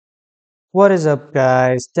What is up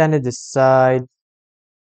guys, Danny this side.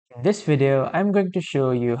 In this video, I'm going to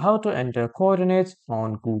show you how to enter coordinates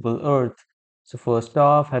on Google Earth. So first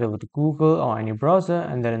off, head over to Google or any browser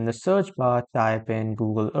and then in the search bar, type in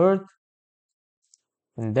Google Earth.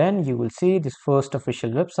 And then you will see this first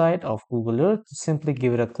official website of Google Earth. Simply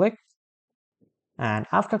give it a click. And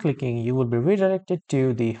after clicking, you will be redirected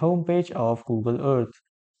to the homepage of Google Earth.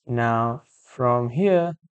 Now, from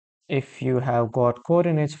here, if you have got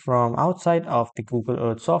coordinates from outside of the Google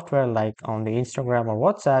Earth software, like on the Instagram or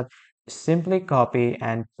WhatsApp, simply copy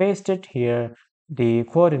and paste it here, the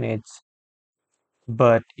coordinates.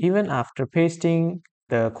 But even after pasting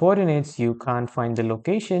the coordinates, you can't find the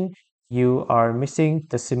location. You are missing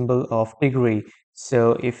the symbol of degree.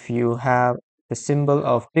 So if you have the symbol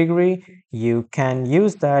of degree, you can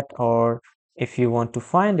use that, or if you want to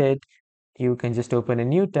find it, you can just open a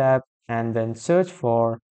new tab and then search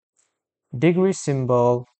for degree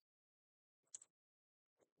symbol,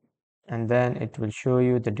 and then it will show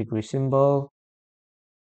you the degree symbol.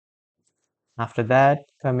 After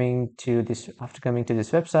coming to this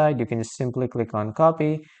website, you can just simply click on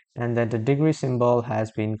copy, and then the degree symbol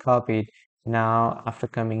has been copied. Now after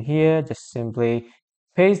coming here, just simply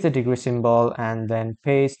paste the degree symbol and then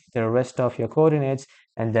paste the rest of your coordinates,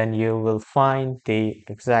 and then you will find the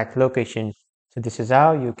exact location. So this is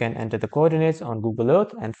how you can enter the coordinates on Google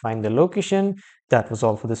Earth and find the location. That was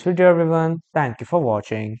all for this video, everyone. Thank you for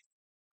watching.